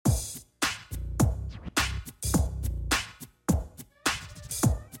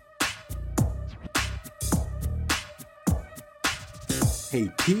Hey,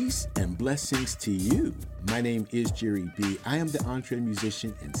 peace and blessings to you. My name is Jerry B. I am the Entre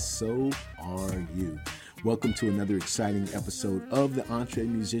Musician, and so are you. Welcome to another exciting episode of the Entre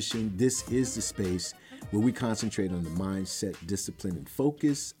Musician. This is the space where we concentrate on the mindset, discipline, and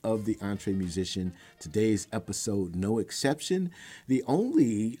focus of the Entre Musician. Today's episode, no exception. The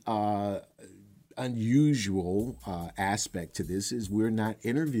only unusual aspect to this is we're not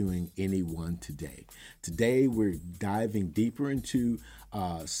interviewing anyone today. Today, we're diving deeper into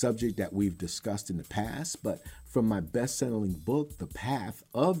a subject that we've discussed in the past, but from my best-selling book, The Path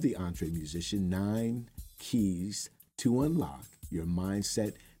of the Entre Musician, 9 Keys to Unlock Your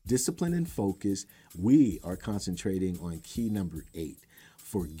Mindset, Discipline, and Focus, we are concentrating on key number 8,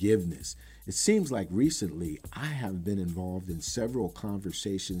 forgiveness. It seems like recently I have been involved in several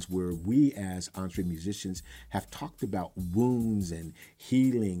conversations where we as Entre Musicians have talked about wounds and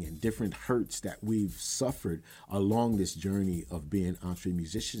healing and different hurts that we've suffered along this journey of being Entre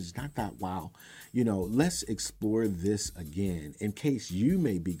Musicians. And I thought, wow, let's explore this again. In case you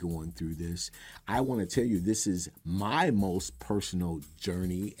may be going through this, I want to tell you this is my most personal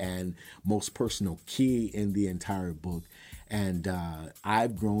journey and most personal key in the entire book. And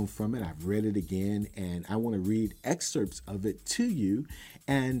I've grown from it. I've read it again, and I want to read excerpts of it to you,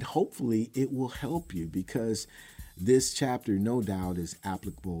 and hopefully it will help you because this chapter, no doubt, is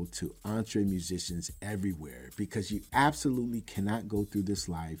applicable to Entre Musicians everywhere because you absolutely cannot go through this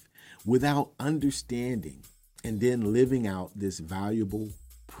life without understanding and then living out this valuable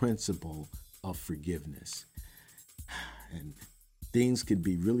principle of forgiveness. And things could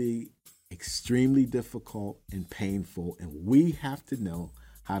be really extremely difficult and painful, and we have to know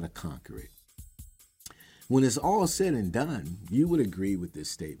how to conquer it. When it's all said and done, you would agree with this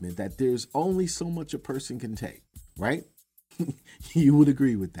statement that there's only so much a person can take, right? You would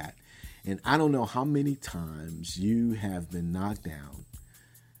agree with that. And I don't know how many times you have been knocked down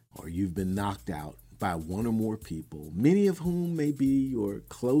or you've been knocked out by one or more people, many of whom may be your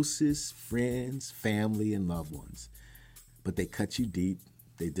closest friends, family, and loved ones. But they cut you deep.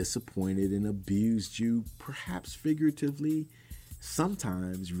 They disappointed and abused you, perhaps figuratively,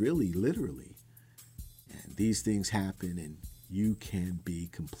 sometimes really literally. And these things happen and you can be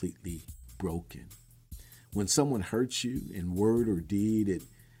completely broken. When someone hurts you in word or deed, it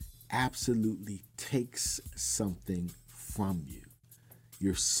absolutely takes something from you.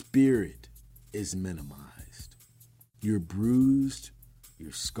 Your spirit is minimized. You're bruised,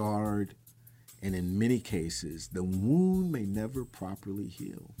 you're scarred, and in many cases, the wound may never properly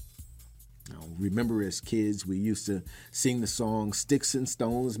heal. Now, remember as kids, we used to sing the song, "Sticks and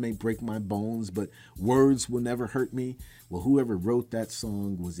stones may break my bones, but words will never hurt me." Well, whoever wrote that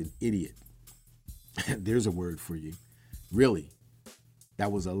song was an idiot. There's a word for you. Really,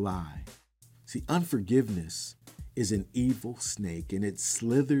 that was a lie. See, unforgiveness is an evil snake, and it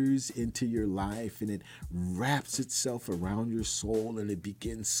slithers into your life, and it wraps itself around your soul, and it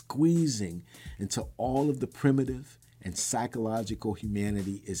begins squeezing until all of the primitive and psychological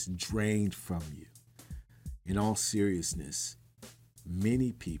humanity is drained from you. In all seriousness,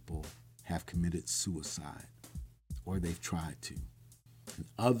 many people have committed suicide, or they've tried to, and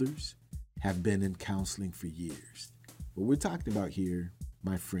others have been in counseling for years. What we're talking about here,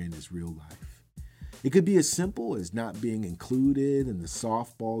 my friend, is real life. It could be as simple as not being included in the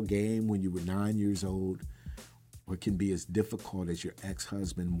softball game when you were 9 years old, or it can be as difficult as your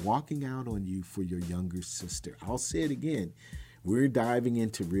ex-husband walking out on you for your younger sister. I'll say it again. We're diving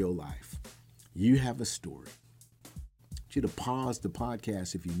into real life. You have a story. I want you to pause the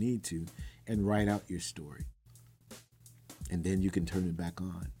podcast if you need to and write out your story. And then you can turn it back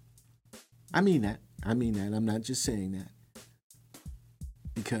on. I mean that. I'm not just saying that.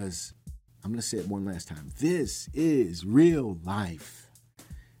 Because I'm going to say it one last time. This is real life.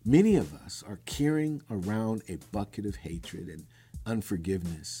 Many of us are carrying around a bucket of hatred and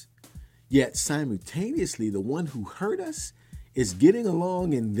unforgiveness. Yet simultaneously, the one who hurt us is getting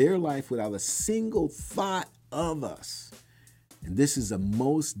along in their life without a single thought of us. And this is a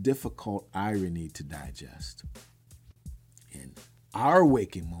most difficult irony to digest. In our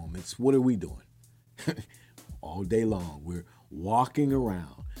waking moments, what are we doing? All day long, we're walking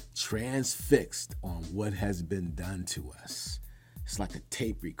around transfixed on what has been done to us. It's like a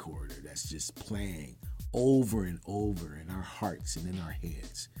tape recorder that's just playing over and over in our hearts and in our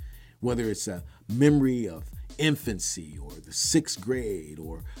heads. Whether it's a memory of infancy or the 6th grade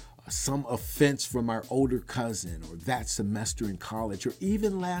or some offense from our older cousin or that semester in college or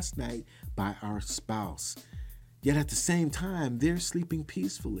even last night by our spouse. Yet at the same time, they're sleeping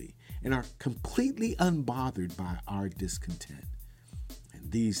peacefully and are completely unbothered by our discontent.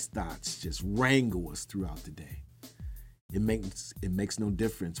 And these thoughts just wrangle us throughout the day. It makes no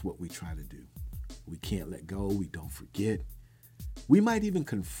difference what we try to do. We can't let go. We don't forget. We might even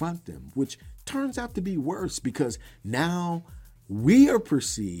confront them, which turns out to be worse because now we are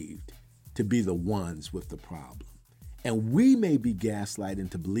perceived to be the ones with the problem. And we may be gaslighted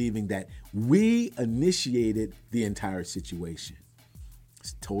into believing that we initiated the entire situation.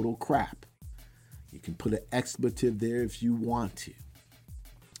 It's total crap. You can put an expletive there if you want to.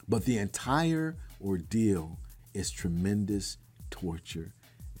 But the entire ordeal is tremendous torture,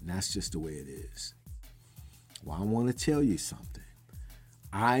 and that's just the way it is. Well, I want to tell you something.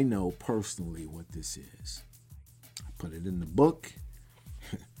 I know personally what this is. I put it in the book.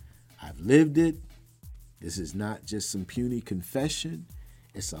 I've lived it. This is not just some puny confession.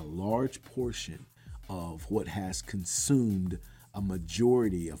 It's a large portion of what has consumed a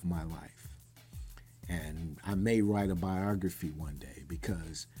majority of my life. And I may write a biography one day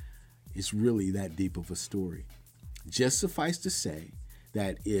because it's really that deep of a story. Just suffice to say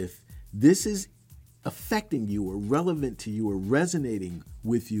that if this is affecting you or relevant to you or resonating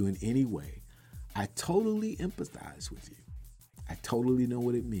with you in any way, I totally empathize with you. I totally know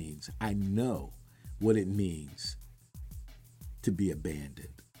what it means. I know what it means to be abandoned.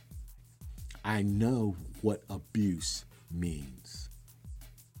 I know what abuse means.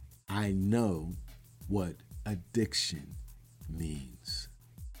 I know what addiction means.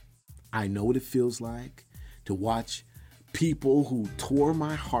 I know what it feels like to watch people who tore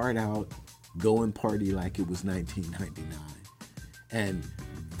my heart out go and party like it was 1999. And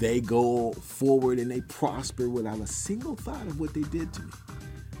they go forward and they prosper without a single thought of what they did to me.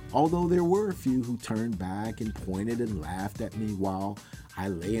 Although there were a few who turned back and pointed and laughed at me while I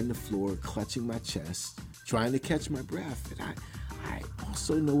lay on the floor clutching my chest, trying to catch my breath. And I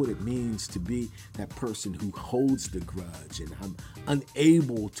also know what it means to be that person who holds the grudge and I'm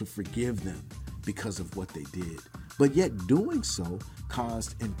unable to forgive them because of what they did. But yet doing so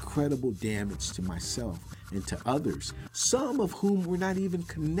caused incredible damage to myself and to others, some of whom were not even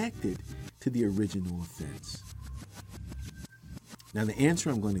connected to the original offense. Now, the answer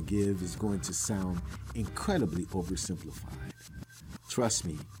I'm going to give is going to sound incredibly oversimplified. Trust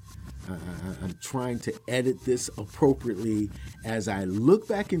me, I'm trying to edit this appropriately as I look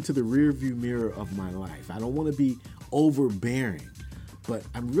back into the rearview mirror of my life. I don't want to be overbearing, but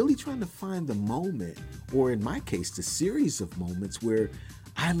I'm really trying to find the moment, or in my case, the series of moments where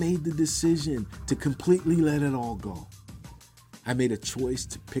I made the decision to completely let it all go. I made a choice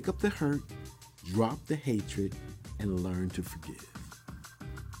to pick up the hurt, drop the hatred, and learn to forgive.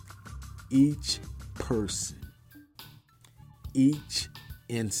 Each person, each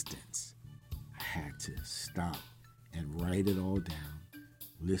instance, I had to stop and write it all down,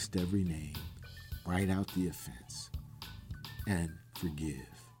 list every name, write out the offense, and forgive.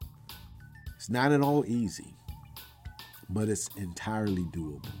 It's not at all easy, but it's entirely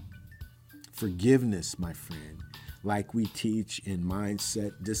doable. Forgiveness, my friend, like we teach in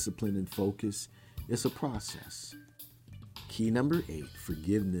Mindset, Discipline, and Focus, is a process. Key number 8,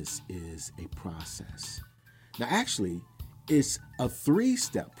 forgiveness is a process. Now, actually, it's a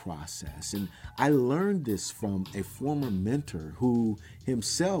 3-step process, and I learned this from a former mentor who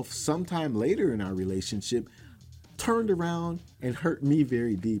himself, sometime later in our relationship, turned around and hurt me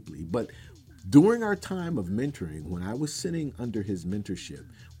very deeply. But during our time of mentoring, when I was sitting under his mentorship,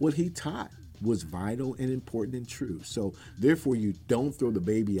 what he taught was vital and important and true. So therefore, you don't throw the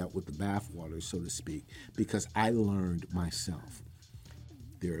baby out with the bathwater, so to speak, because I learned myself.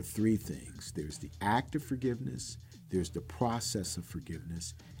 There are 3 things. There's the act of forgiveness, there's the process of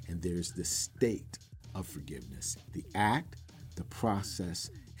forgiveness, and there's the state of forgiveness. The act, the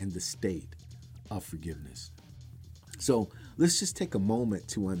process, and the state of forgiveness. So let's just take a moment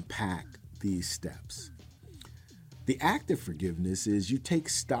to unpack these steps. The act of forgiveness is you take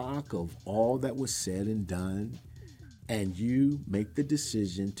stock of all that was said and done, and you make the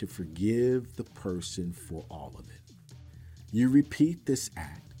decision to forgive the person for all of it. You repeat this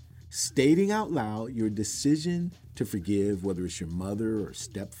act, stating out loud your decision to forgive, whether it's your mother or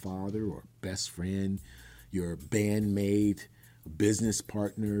stepfather or best friend, your bandmate, business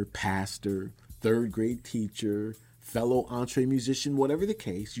partner, pastor, 3rd grade teacher, fellow entre musician, whatever the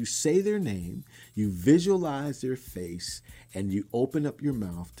case. You say their name, you visualize their face, and you open up your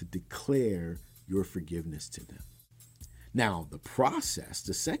mouth to declare your forgiveness to them. Now, the process,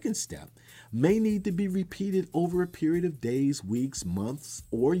 the second step, may need to be repeated over a period of days, weeks, months,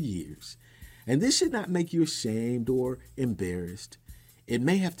 or years. And this should not make you ashamed or embarrassed. It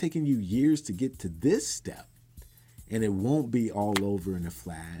may have taken you years to get to this step, and it won't be all over in a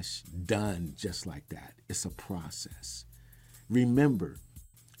flash, done just like that. It's a process. Remember,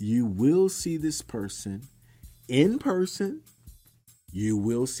 you will see this person in person, you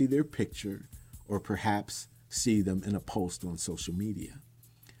will see their picture or perhaps see them in a post on social media.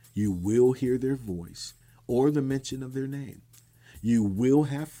 You will hear their voice or the mention of their name. You will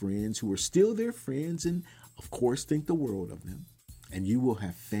have friends who are still their friends and, of course, think the world of them. And you will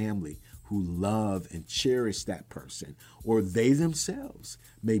have family who love and cherish that person, or they themselves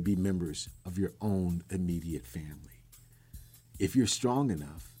may be members of your own immediate family. If you're strong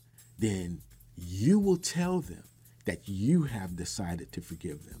enough, then you will tell them that you have decided to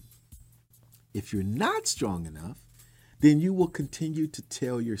forgive them. If you're not strong enough, then you will continue to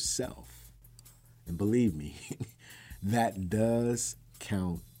tell yourself. And believe me, that does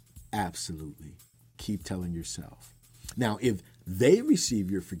count absolutely. Keep telling yourself. Now, if they receive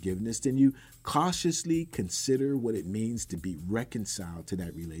your forgiveness, then you cautiously consider what it means to be reconciled to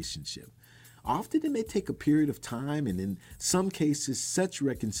that relationship. Often it may take a period of time, and in some cases, such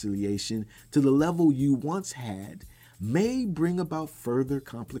reconciliation to the level you once had may bring about further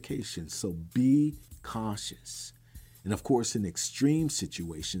complications. So be cautious. And of course, in extreme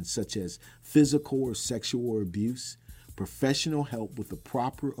situations such as physical or sexual abuse, professional help with the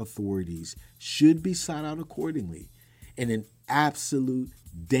proper authorities should be sought out accordingly. And in absolute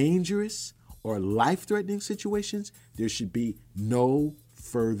dangerous or life-threatening situations, there should be no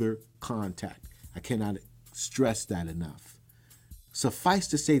further contact. I cannot stress that enough. Suffice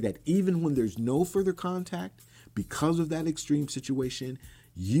to say that even when there's no further contact, because of that extreme situation,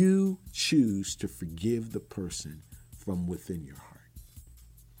 you choose to forgive the person from within your heart.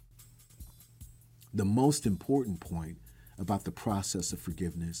 The most important point about the process of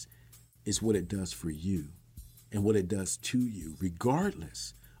forgiveness is what it does for you and what it does to you,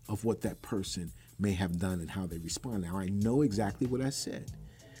 regardless of what that person may have done and how they respond. Now, I know exactly what I said,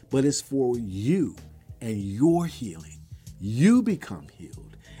 but it's for you and your healing. You become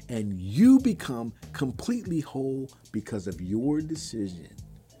healed and you become completely whole because of your decision,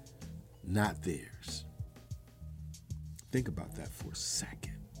 not theirs. Think about that for a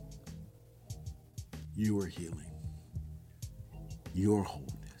second. Your healing, your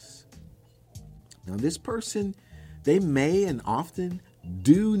wholeness. Now, this person, they may and often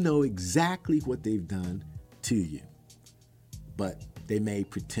do know exactly what they've done to you, but they may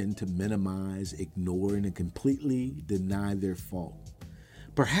pretend to minimize, ignore, and completely deny their fault.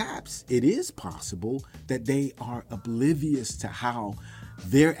 Perhaps it is possible that they are oblivious to how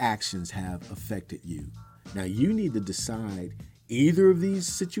their actions have affected you. Now, you need to decide either of these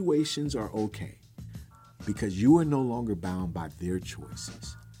situations are okay, because you are no longer bound by their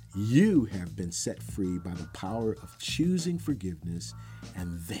choices. You have been set free by the power of choosing forgiveness,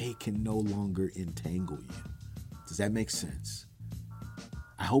 and they can no longer entangle you. Does that make sense?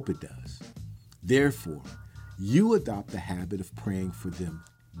 I hope it does. Therefore, you adopt the habit of praying for them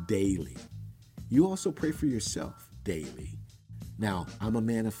daily. You also pray for yourself daily. Now, I'm a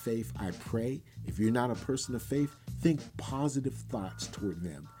man of faith. I pray. If you're not a person of faith, think positive thoughts toward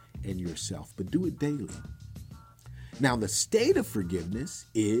them and yourself, but do it daily. Now, the state of forgiveness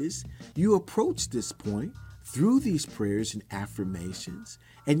is you approach this point through these prayers and affirmations,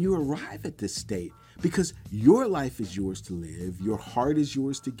 and you arrive at this state because your life is yours to live, your heart is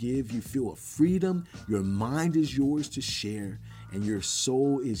yours to give, you feel a freedom, your mind is yours to share, and your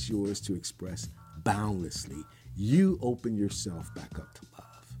soul is yours to express boundlessly. You open yourself back up to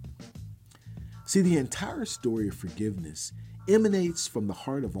love. See, the entire story of forgiveness emanates from the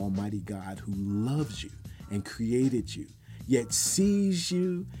heart of Almighty God, who loves you and created you, yet sees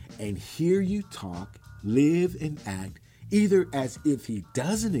you and hear you talk, live, and act either as if he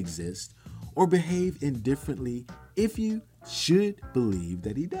doesn't exist or behave indifferently if you should believe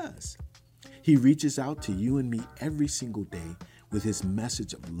that he does. He reaches out to you and me every single day with his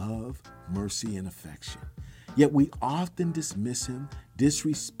message of love, mercy, and affection. Yet we often dismiss him,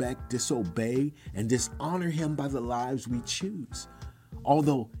 disrespect, disobey, and dishonor him by the lives we choose,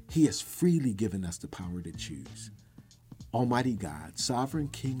 although he has freely given us the power to choose. Almighty God, sovereign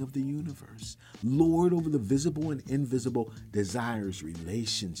King of the universe, Lord over the visible and invisible, desires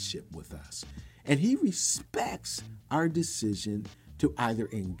relationship with us, and he respects our decision to either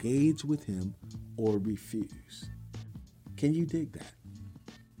engage with him or refuse. Can you dig that?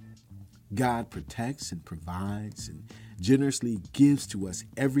 God protects and provides and generously gives to us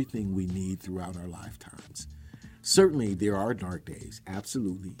everything we need throughout our lifetimes. Certainly, there are dark days,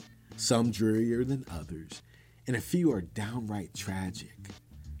 absolutely, some drearier than others, and a few are downright tragic.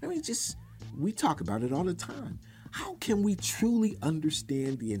 We talk about it all the time. How can we truly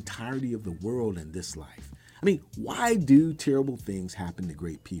understand the entirety of the world in this life? Why do terrible things happen to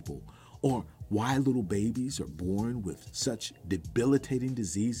great people? Or why little babies are born with such debilitating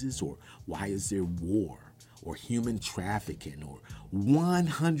diseases? Or why is there war? or human trafficking or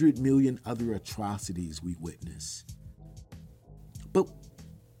 100 million other atrocities we witness. But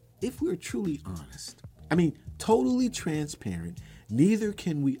if we're truly honest, totally transparent, neither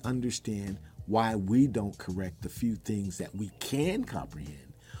can we understand why we don't correct the few things that we can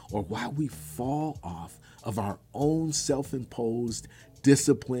comprehend, or why we fall off of our own self-imposed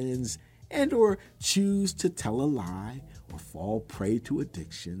disciplines and or choose to tell a lie or fall prey to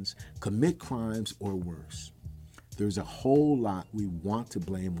addictions, commit crimes, or worse. There's a whole lot we want to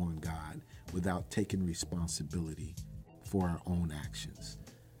blame on God without taking responsibility for our own actions.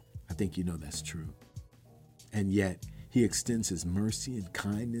 I think you know that's true. And yet, He extends His mercy and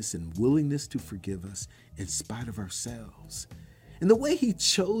kindness and willingness to forgive us in spite of ourselves. And the way He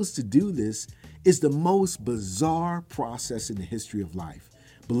chose to do this is the most bizarre process in the history of life.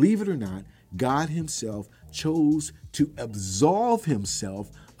 Believe it or not, God Himself chose to absolve Himself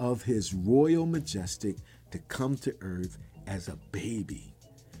of His royal majestic to come to earth as a baby,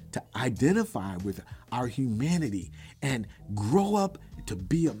 to identify with our humanity and grow up to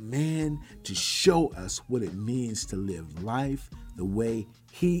be a man, to show us what it means to live life the way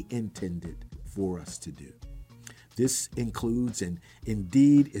He intended for us to do. This includes and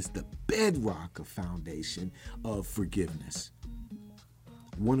indeed is the bedrock of foundation of forgiveness.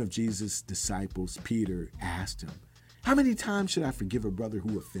 One of Jesus' disciples, Peter, asked Him, "How many times should I forgive a brother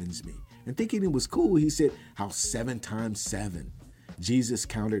who offends me?" And thinking it was cool, he said, "How 7 times 7?" Jesus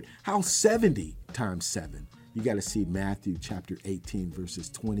countered, "How 70 times 7?" You got to see Matthew chapter 18, verses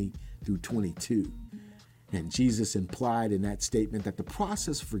 20 through 22. And Jesus implied in that statement that the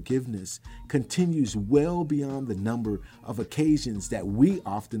process of forgiveness continues well beyond the number of occasions that we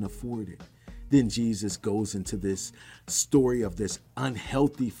often afford it. Then Jesus goes into this story of this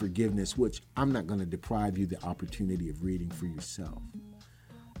unhealthy forgiveness, which I'm not going to deprive you the opportunity of reading for yourself.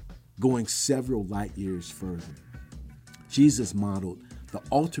 Going several light years further, Jesus modeled the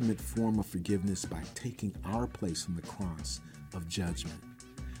ultimate form of forgiveness by taking our place on the cross of judgment,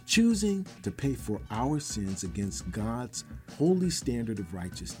 choosing to pay for our sins against God's holy standard of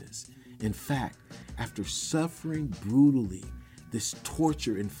righteousness. In fact, after suffering brutally this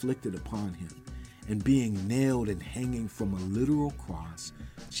torture inflicted upon Him and being nailed and hanging from a literal cross,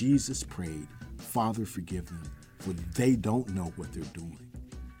 Jesus prayed, "Father, forgive them, for they don't know what they're doing."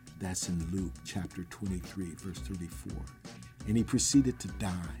 That's in Luke chapter 23, verse 34. And He proceeded to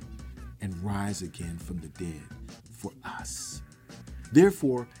die and rise again from the dead for us.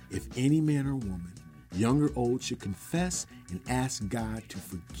 Therefore, if any man or woman, young or old, should confess and ask God to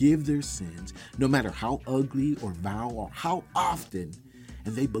forgive their sins, no matter how ugly or vile or how often,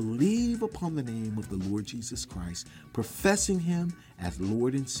 and they believe upon the name of the Lord Jesus Christ, professing Him as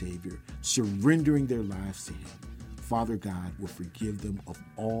Lord and Savior, surrendering their lives to Him, Father God will forgive them of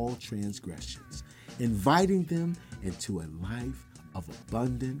all transgressions, inviting them into a life of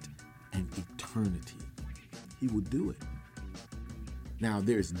abundant and eternity. He will do it. Now,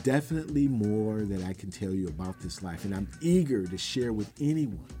 there's definitely more that I can tell you about this life, and I'm eager to share with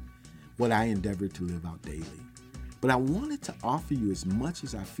anyone what I endeavor to live out daily. But I wanted to offer you as much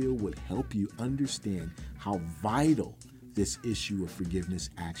as I feel would help you understand how vital this issue of forgiveness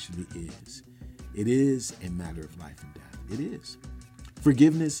actually is. It is a matter of life and death. It is.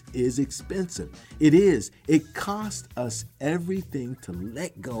 Forgiveness is expensive. It is. It costs us everything to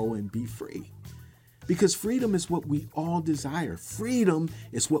let go and be free. Because freedom is what we all desire. Freedom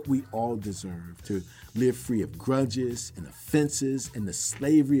is what we all deserve, to live free of grudges and offenses and the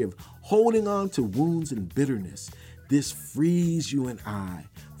slavery of holding on to wounds and bitterness. This frees you and I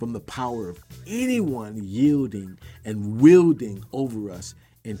from the power of anyone yielding and wielding over us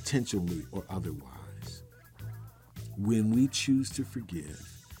intentionally or otherwise. When we choose to forgive,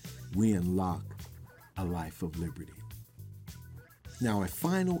 we unlock a life of liberty. Now, a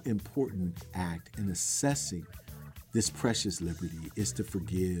final important act in assessing this precious liberty is to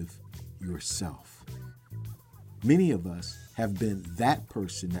forgive yourself. Many of us have been that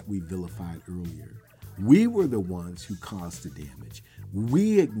person that we vilified earlier. We were the ones who caused the damage.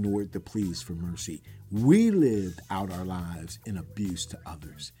 We ignored the pleas for mercy. We lived out our lives in abuse to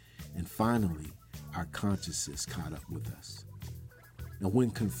others. And finally, our consciences caught up with us. Now,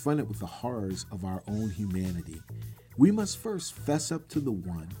 when confronted with the horrors of our own humanity, we must first fess up to the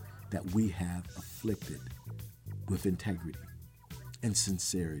one that we have afflicted with integrity and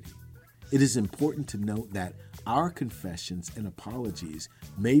sincerity. It is important to note that our confessions and apologies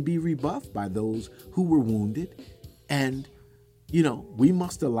may be rebuffed by those who were wounded, and, we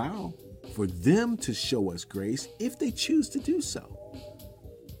must allow for them to show us grace if they choose to do so.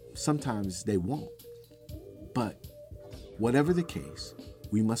 Sometimes they won't. But whatever the case,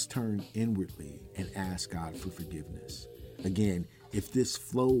 we must turn inwardly and ask God for forgiveness. Again, if this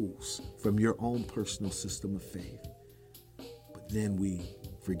flows from your own personal system of faith, but then we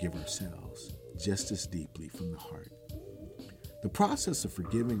forgive ourselves just as deeply from the heart. The process of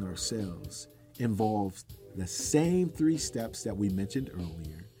forgiving ourselves involves the same 3 steps that we mentioned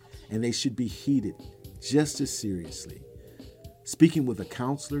earlier, and they should be heeded just as seriously. Speaking with a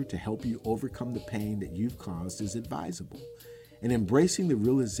counselor to help you overcome the pain that you've caused is advisable, and embracing the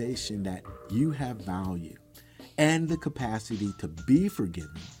realization that you have value and the capacity to be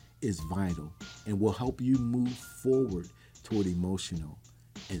forgiven is vital and will help you move forward toward emotional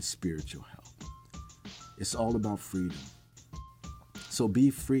and spiritual health. It's all about freedom. So be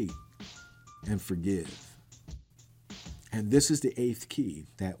free and forgive. And this is the 8th key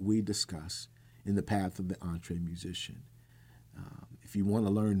that we discuss in the path of the Entre Musician. If you want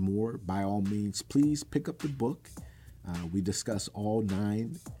to learn more, by all means, please pick up the book. We discuss all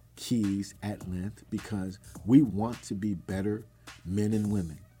 9 keys at length because we want to be better men and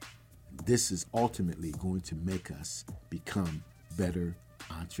women. This is ultimately going to make us become better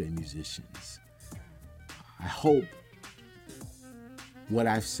Entre musicians. I hope what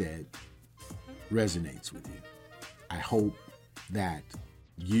I've said resonates with you. I hope that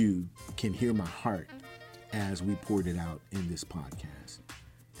you can hear my heart as we poured it out in this podcast.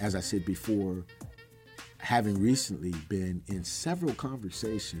 As I said before, having recently been in several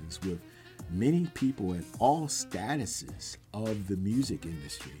conversations with many people at all statuses of the music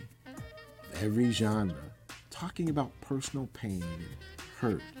industry, every genre, talking about personal pain and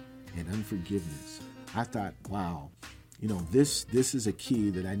hurt and unforgiveness, I thought, wow, this is a key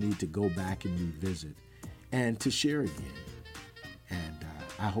that I need to go back and revisit and to share again. And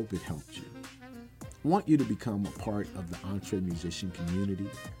I hope it helped you. I want you to become a part of the Entre Musician community.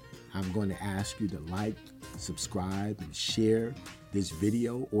 I'm going to ask you to like, subscribe, and share this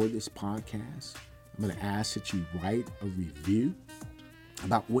video or this podcast. I'm going to ask that you write a review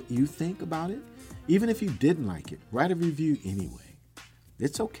about what you think about it. Even if you didn't like it, write a review anyway.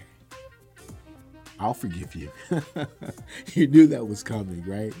 It's okay. I'll forgive you. You knew that was coming,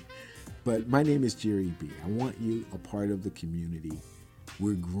 right? But my name is Jerry B. I want you a part of the community.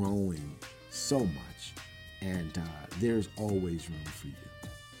 We're growing so much, and there's always room for you.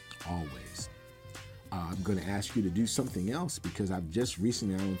 Always. I'm going to ask you to do something else because I've just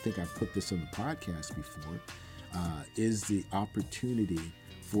recently, I don't think I've put this on the podcast before, is the opportunity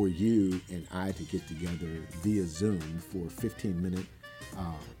for you and I to get together via Zoom for a 15-minute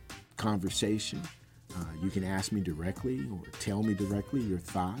conversation. You can ask me directly or tell me directly your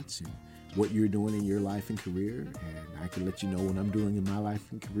thoughts and what you're doing in your life and career, and I can let you know what I'm doing in my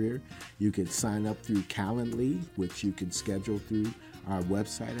life and career. You can sign up through Calendly, which you can schedule through our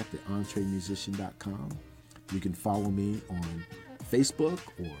website at theentremusician.com. You can follow me on Facebook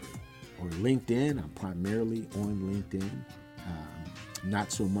or LinkedIn. I'm primarily on LinkedIn,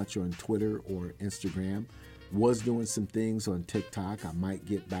 not so much on Twitter or Instagram. Was doing some things on TikTok. I might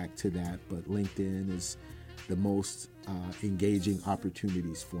get back to that, but LinkedIn is the most engaging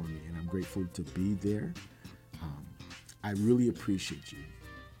opportunities for me, and I'm grateful to be there. I really appreciate you.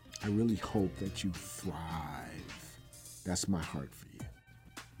 I really hope that you thrive. That's my heart for you.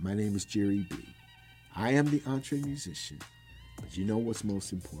 My name is Jerry B. I am the Entre Musician, but you know what's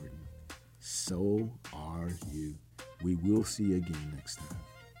most important? So are you. We will see you again next time.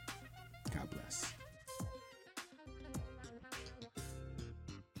 God bless.